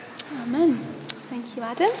Amen. Thank you,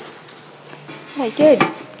 Adam. Very good.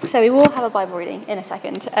 So we will have a Bible reading in a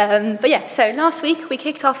second. So last week we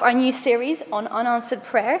kicked off our new series on unanswered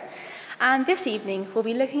prayer. And this evening we'll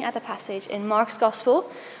be looking at the passage in Mark's Gospel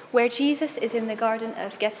where Jesus is in the Garden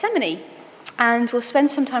of Gethsemane. And we'll spend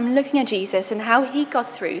some time looking at Jesus and how he got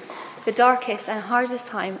through the darkest and hardest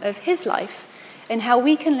time of his life and how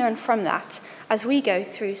we can learn from that as we go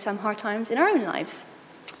through some hard times in our own lives.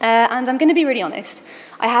 And I'm going to be really honest,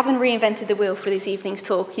 I haven't reinvented the wheel for this evening's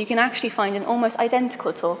talk. You can actually find an almost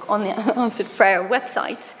identical talk on the Unanswered Prayer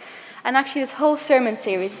website. And actually this whole sermon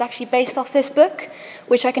series is actually based off this book,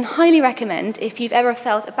 which I can highly recommend if you've ever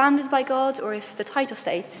felt abandoned by God or if the title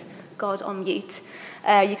states God on mute.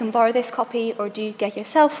 You can borrow this copy or do get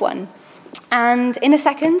yourself one. And in a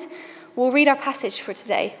second, we'll read our passage for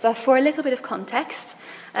today. But for a little bit of context,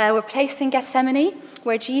 we're placed in Gethsemane,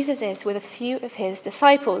 where Jesus is with a few of his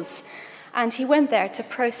disciples. And he went there to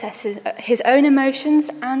process his own emotions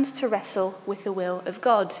and to wrestle with the will of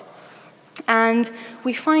God. And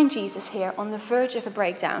we find Jesus here on the verge of a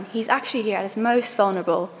breakdown. He's actually here at his most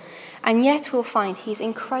vulnerable. And yet we'll find he's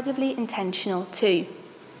incredibly intentional too.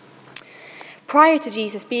 Prior to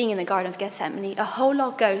Jesus being in the Garden of Gethsemane, a whole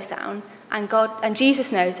lot goes down, and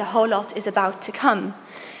Jesus knows a whole lot is about to come.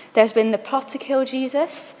 There's been the plot to kill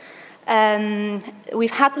Jesus.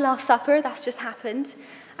 We've had the Last Supper, that's just happened,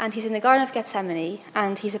 and he's in the Garden of Gethsemane,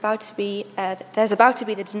 and there's about to be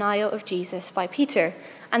the denial of Jesus by Peter.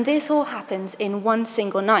 And this all happens in one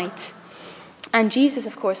single night. And Jesus,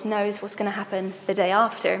 of course, knows what's going to happen the day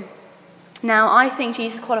after. Now, I think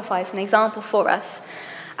Jesus qualifies an example for us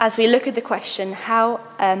as we look at the question, how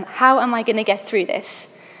am I going to get through this?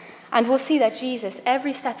 And we'll see that Jesus,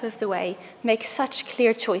 every step of the way, makes such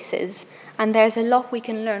clear choices, and there's a lot we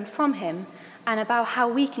can learn from him and about how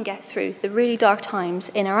we can get through the really dark times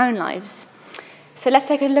in our own lives. So let's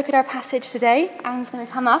take a look at our passage today. Aaron's going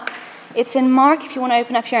to come up. It's in Mark, if you want to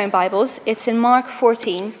open up your own Bibles. It's in Mark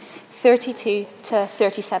 14, 32 to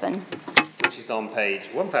 37. Which is on page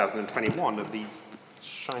 1021 of these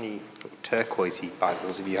shiny turquoisey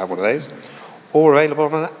Bibles, if you have one of those, or available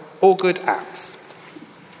on all good apps.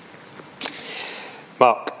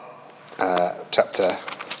 Mark chapter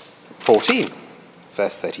 14,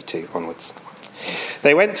 verse 32 onwards.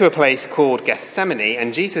 They went to a place called Gethsemane,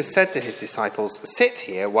 and Jesus said to his disciples, "Sit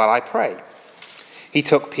here while I pray." He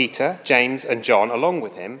took Peter, James, and John along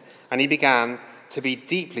with him, and he began to be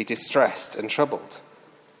deeply distressed and troubled.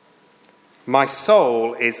 "My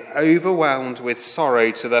soul is overwhelmed with sorrow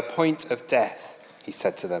to the point of death," he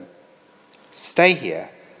said to them. "Stay here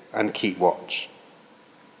and keep watch."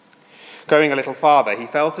 Going a little farther, he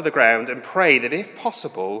fell to the ground and prayed that if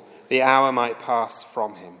possible, the hour might pass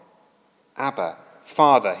from him. "Abba,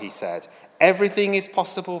 Father," he said, "everything is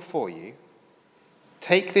possible for you.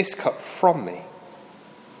 Take this cup from me.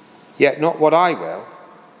 Yet not what I will,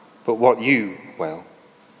 but what you will."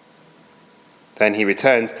 Then he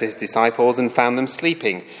returned to his disciples and found them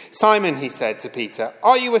sleeping. "Simon," he said to Peter,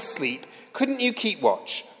 "are you asleep? Couldn't you keep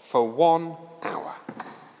watch for 1 hour?"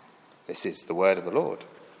 This is the word of the Lord.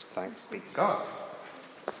 Thanks be to God.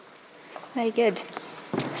 Very good.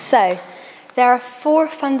 So, there are 4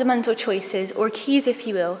 fundamental choices, or keys if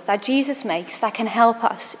you will, that Jesus makes that can help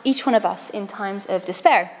us, each one of us, in times of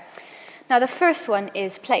despair. Now, the first one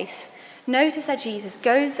is place. Notice that Jesus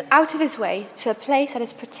goes out of his way to a place that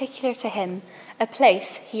is particular to him, a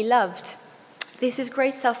place he loved. This is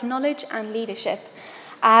great self-knowledge and leadership,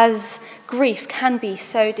 as grief can be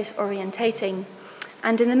so disorientating.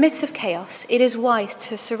 And in the midst of chaos, it is wise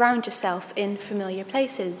to surround yourself in familiar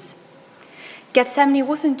places. Gethsemane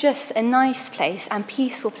wasn't just a nice place and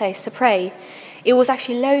peaceful place to pray. It was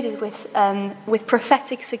actually loaded with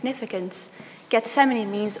prophetic significance. Gethsemane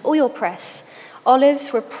means oil press.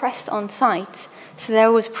 Olives were pressed on site, so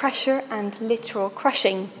there was pressure and literal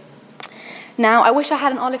crushing. Now, I wish I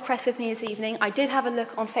had an olive press with me this evening. I did have a look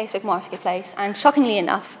on Facebook Marketplace, and shockingly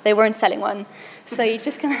enough, they weren't selling one. So you're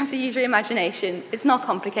just going to have to use your imagination. It's not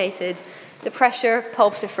complicated. The pressure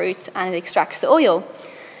pulps the fruit, and it extracts the oil.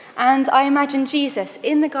 And I imagine Jesus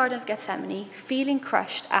in the Garden of Gethsemane feeling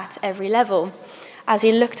crushed at every level as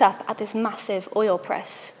he looked up at this massive oil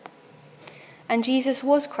press. And Jesus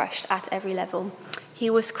was crushed at every level. He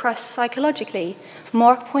was crushed psychologically.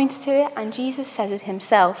 Mark points to it, and Jesus says it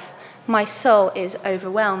himself. "My soul is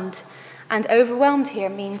overwhelmed." And overwhelmed here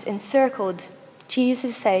means encircled.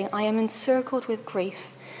 Jesus is saying, I am encircled with grief.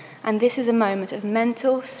 And this is a moment of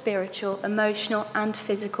mental, spiritual, emotional, and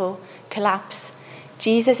physical collapse.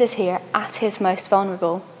 Jesus is here at his most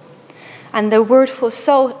vulnerable. And the word for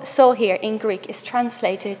soul here in Greek is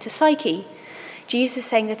translated to psyche. Jesus is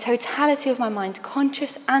saying the totality of my mind,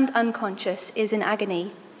 conscious and unconscious, is in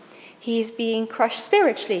agony. He is being crushed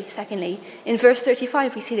spiritually, secondly. In verse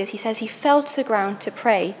 35 we see this. He says he fell to the ground to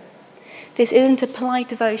pray. This isn't a polite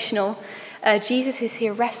devotional. Jesus is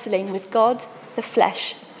here wrestling with God, the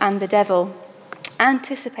flesh, and the devil,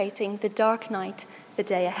 anticipating the dark night, the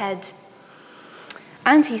day ahead.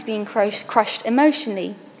 And he's being crushed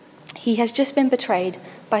emotionally. He has just been betrayed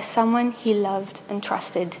by someone he loved and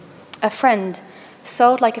trusted, a friend,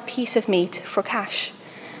 sold like a piece of meat for cash.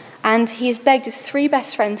 And he has begged his 3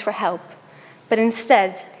 best friends for help, but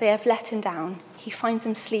instead they have let him down. He finds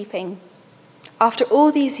them sleeping. After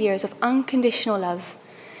all these years of unconditional love,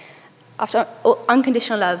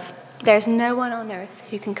 there's no one on earth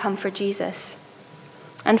who can comfort Jesus.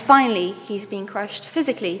 And finally, he's being crushed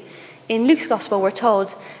physically. In Luke's Gospel, we're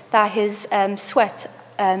told that his sweat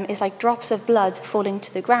is like drops of blood falling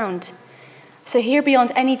to the ground. So here,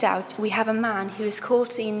 beyond any doubt, we have a man who is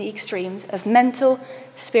caught in the extremes of mental,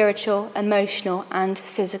 spiritual, emotional, and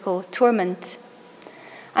physical torment.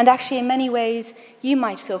 And actually, in many ways, you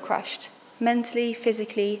might feel crushed, mentally,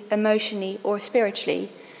 physically, emotionally, or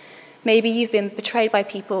spiritually. Maybe you've been betrayed by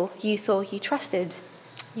people you thought you trusted.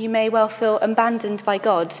 You may well feel abandoned by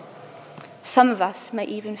God. Some of us may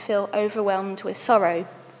even feel overwhelmed with sorrow,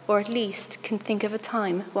 or at least can think of a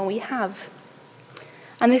time when we have.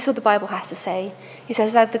 And this is what the Bible has to say. It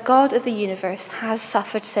says that the God of the universe has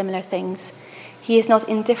suffered similar things. He is not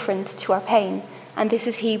indifferent to our pain. And this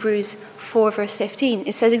is Hebrews 4 verse 15.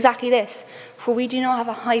 It says exactly this: "For we do not have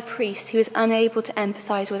a high priest who is unable to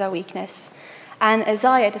empathize with our weakness." And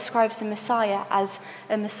Isaiah describes the Messiah as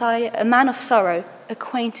a man of sorrow,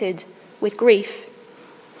 acquainted with grief.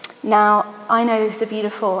 Now, I know this is a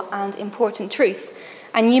beautiful and important truth,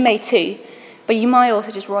 and you may too, but you might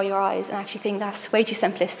also just roll your eyes and actually think that's way too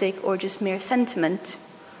simplistic or just mere sentiment.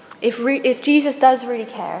 If Jesus does really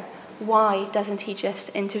care, why doesn't he just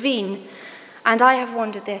intervene? And I have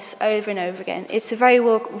wondered this over and over again. It's a very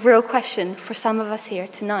real question for some of us here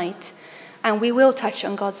tonight, and we will touch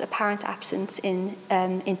on God's apparent absence in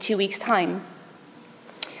 2 weeks' time.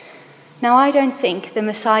 Now, I don't think the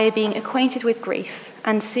Messiah being acquainted with grief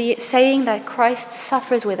and saying that Christ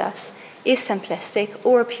suffers with us is simplistic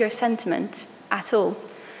or a pure sentiment at all.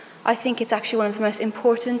 I think it's actually one of the most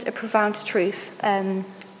important and profound truths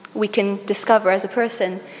we can discover as a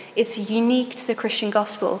person. It's unique to the Christian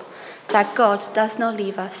gospel that God does not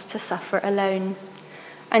leave us to suffer alone.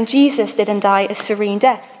 And Jesus didn't die a serene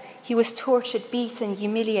death. He was tortured, beaten,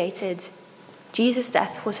 humiliated. Jesus'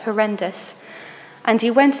 death was horrendous. And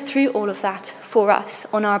he went through all of that for us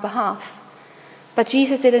on our behalf. But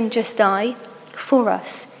Jesus didn't just die for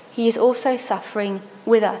us. He is also suffering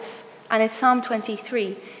with us. And it's Psalm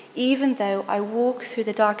 23, "Even though I walk through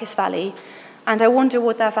the darkest valley," and I wonder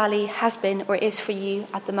what that valley has been or is for you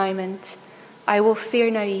at the moment, "I will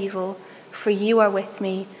fear no evil, for you are with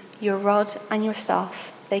me. Your rod and your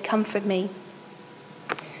staff, they comfort me."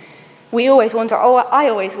 We always wonder, I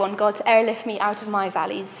always want God to airlift me out of my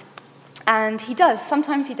valleys. And he does,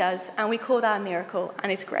 sometimes he does, and we call that a miracle,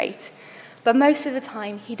 and it's great. But most of the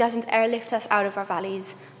time, he doesn't airlift us out of our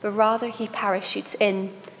valleys, but rather he parachutes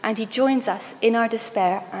in, and he joins us in our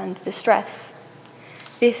despair and distress.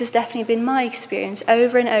 This has definitely been my experience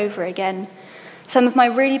over and over again. Some of my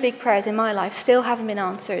really big prayers in my life still haven't been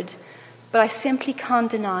answered, but I simply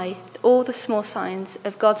can't deny all the small signs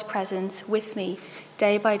of God's presence with me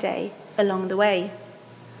day by day along the way.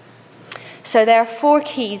 So there are 4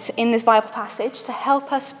 keys in this Bible passage to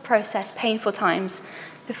help us process painful times.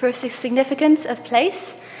 The first is significance of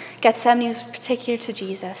place. Gethsemane was particular to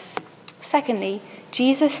Jesus. Secondly,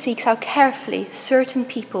 Jesus seeks out carefully certain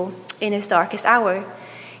people in his darkest hour.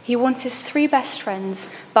 He wants his 3 best friends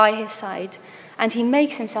by his side, and he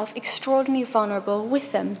makes himself extraordinarily vulnerable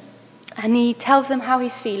with them. And he tells them how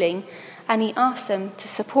he's feeling, and he asks them to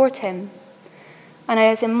support him. And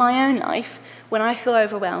as in my own life, when I feel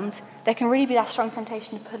overwhelmed, there can really be that strong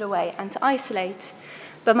temptation to pull away and to isolate.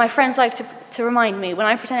 But my friends like to remind me, when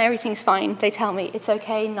I pretend everything's fine, they tell me it's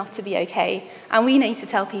okay not to be okay. And we need to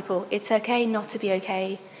tell people it's okay not to be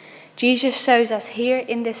okay. Jesus shows us here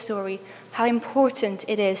in this story how important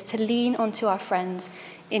it is to lean onto our friends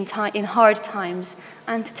in hard times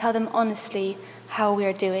and to tell them honestly how we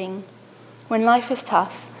are doing. When life is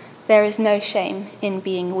tough, there is no shame in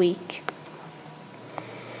being weak.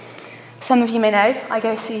 Some of you may know I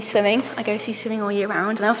go sea swimming. I go sea swimming all year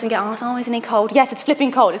round, and I often get asked, isn't it cold? Yes, it's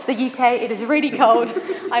flipping cold. It's the UK. It is really cold.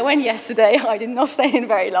 I went yesterday. I did not stay in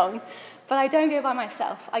very long. But I don't go by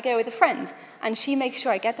myself. I go with a friend, and she makes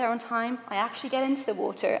sure I get there on time. I actually get into the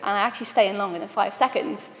water, and I actually stay in longer than 5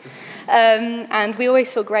 seconds. And we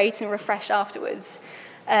always feel great and refreshed afterwards.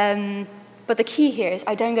 But the key here is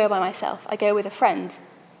I don't go by myself. I go with a friend.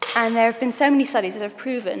 And there have been so many studies that have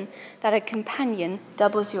proven that a companion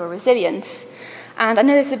doubles your resilience. And I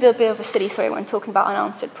know this is a bit of a silly story when I'm talking about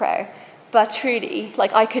unanswered prayer, but truly,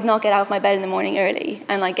 I could not get out of my bed in the morning early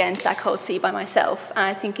and get into that cold sea by myself. And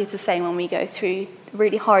I think it's the same when we go through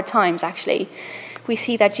really hard times, actually. We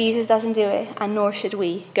see that Jesus doesn't do it, and nor should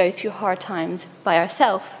we go through hard times by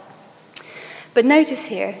ourselves. But notice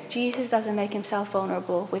here, Jesus doesn't make himself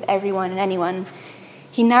vulnerable with everyone and anyone.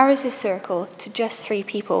 He narrows his circle to just 3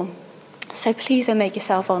 people. So please don't make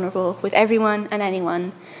yourself vulnerable with everyone and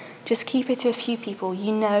anyone. Just keep it to a few people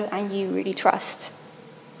you know and you really trust.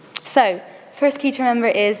 So, first key to remember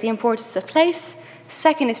is the importance of place.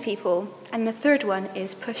 Second is people. And the third one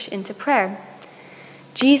is push into prayer.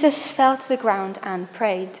 Jesus fell to the ground and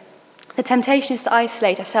prayed. The temptation is to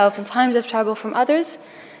isolate ourselves in times of trouble from others,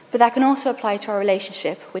 but that can also apply to our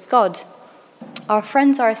relationship with God. Our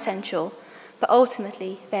friends are essential, but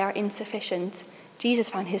ultimately they are insufficient.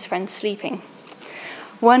 Jesus found his friends sleeping.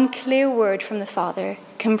 One clear word from the Father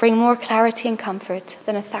can bring more clarity and comfort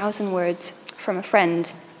than 1,000 words from a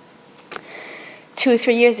friend. 2 or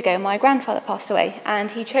 3 years ago, my grandfather passed away,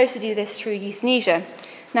 and he chose to do this through euthanasia.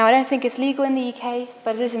 Now, I don't think it's legal in the UK,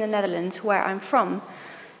 but it is in the Netherlands, where I'm from.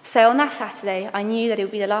 So on that Saturday, I knew that it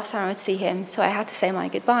would be the last time I would see him, so I had to say my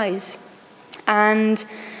goodbyes. And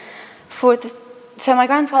so my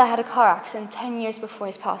grandfather had a car accident 10 years before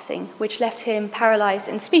his passing, which left him paralysed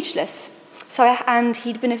and speechless. And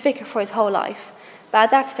he'd been a vicar for his whole life. But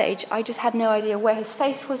at that stage, I just had no idea where his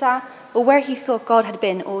faith was at, or where he thought God had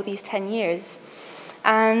been all these 10 years.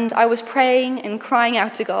 And I was praying and crying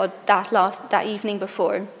out to God that evening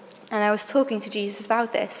before, and I was talking to Jesus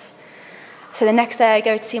about this. So the next day I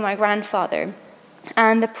go to see my grandfather,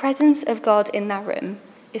 and the presence of God in that room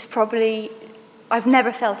is probably, I've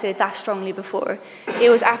never felt it that strongly before. It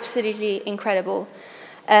was absolutely incredible.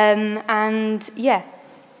 I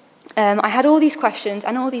had all these questions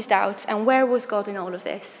and all these doubts, and where was God in all of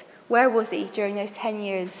this? Where was he during those 10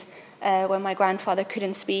 years when my grandfather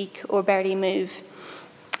couldn't speak or barely move?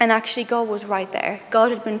 And actually, God was right there. God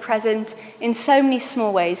had been present in so many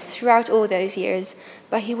small ways throughout all those years,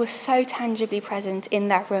 but he was so tangibly present in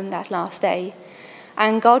that room that last day.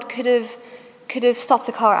 And God could have stopped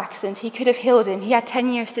the car accident. He could have healed him. He had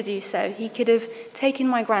 10 years to do so. He could have taken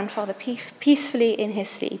my grandfather peacefully in his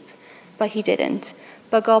sleep, but he didn't.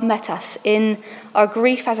 But God met us in our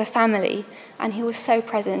grief as a family, and he was so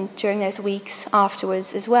present during those weeks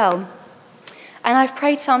afterwards as well. And I've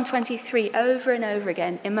prayed Psalm 23 over and over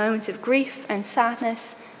again in moments of grief and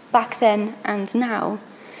sadness, back then and now.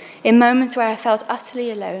 In moments where I felt utterly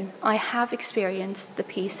alone, I have experienced the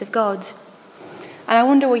peace of God. And I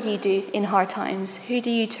wonder what you do in hard times. Who do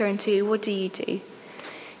you turn to? What do you do?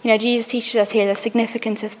 Jesus teaches us here the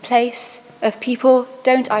significance of place, of people.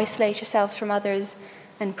 Don't isolate yourselves from others,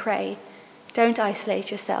 and pray. Don't isolate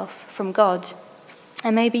yourself from God.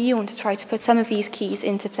 And maybe you want to try to put some of these keys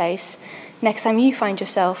into place next time you find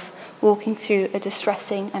yourself walking through a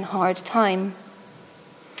distressing and hard time.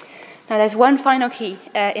 Now, there's one final key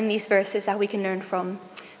in these verses that we can learn from.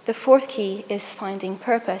 The fourth key is finding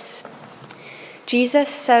purpose. Jesus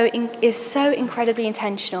is so incredibly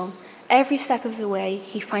intentional. Every step of the way,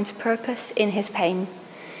 he finds purpose in his pain.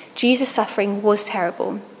 Jesus' suffering was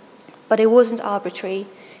terrible, but it wasn't arbitrary.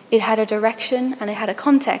 It had a direction and it had a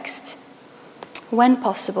context. When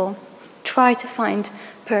possible, try to find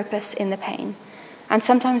purpose in the pain. And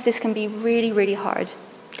sometimes this can be really, really hard,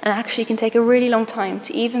 and actually can take a really long time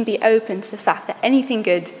to even be open to the fact that anything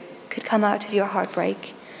good could come out of your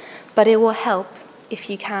heartbreak. But it will help if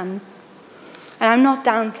you can. And I'm not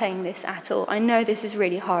downplaying this at all. I know this is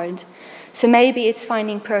really hard. So maybe it's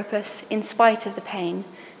finding purpose in spite of the pain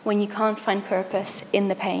when you can't find purpose in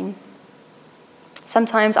the pain.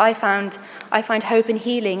 Sometimes I find hope and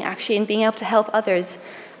healing actually in being able to help others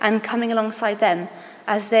and coming alongside them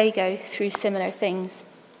as they go through similar things.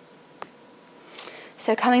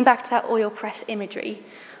 So coming back to that oil press imagery,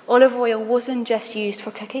 olive oil wasn't just used for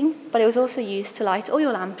cooking, but it was also used to light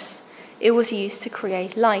oil lamps. It was used to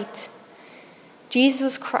create light. Jesus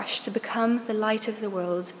was crushed to become the light of the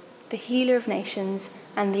world, the healer of nations,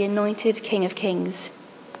 and the anointed King of Kings.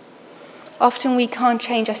 Often we can't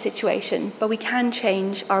change our situation, but we can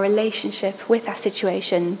change our relationship with that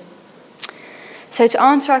situation. So to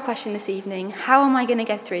answer our question this evening, how am I going to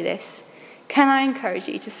get through this? Can I encourage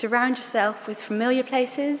you to surround yourself with familiar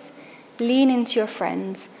places, lean into your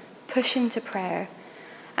friends, push into prayer,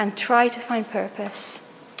 and try to find purpose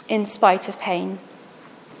in spite of pain.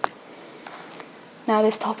 Now,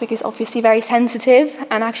 this topic is obviously very sensitive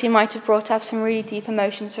and actually might have brought up some really deep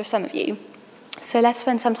emotions for some of you. So let's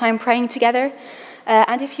spend some time praying together.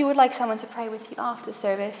 And if you would like someone to pray with you after the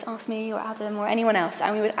service, ask me or Adam or anyone else,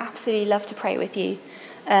 and we would absolutely love to pray with you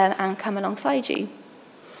and come alongside you.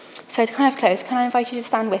 So to kind of close, can I invite you to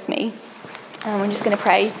stand with me? We're just going to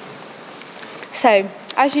pray. So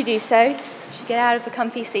as you do so, as you get out of the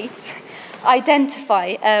comfy seats,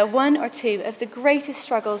 identify one or two of the greatest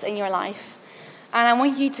struggles in your life. And I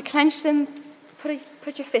want you to clench them,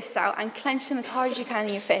 put your fists out and clench them as hard as you can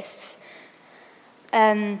in your fists.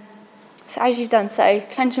 So as you've done so,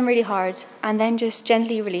 clench them really hard and then just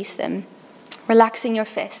gently release them, relaxing your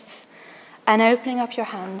fists and opening up your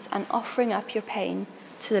hands and offering up your pain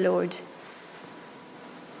to the Lord.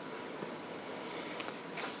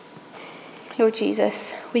 Lord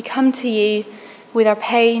Jesus, we come to you with our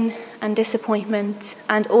pain and disappointment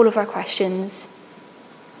and all of our questions.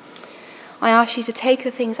 I ask you to take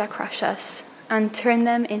the things that crush us and turn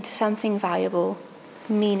them into something valuable,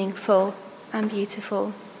 meaningful and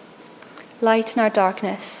beautiful. Lighten our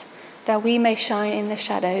darkness, that we may shine in the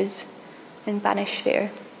shadows and banish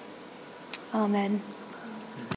fear. Amen.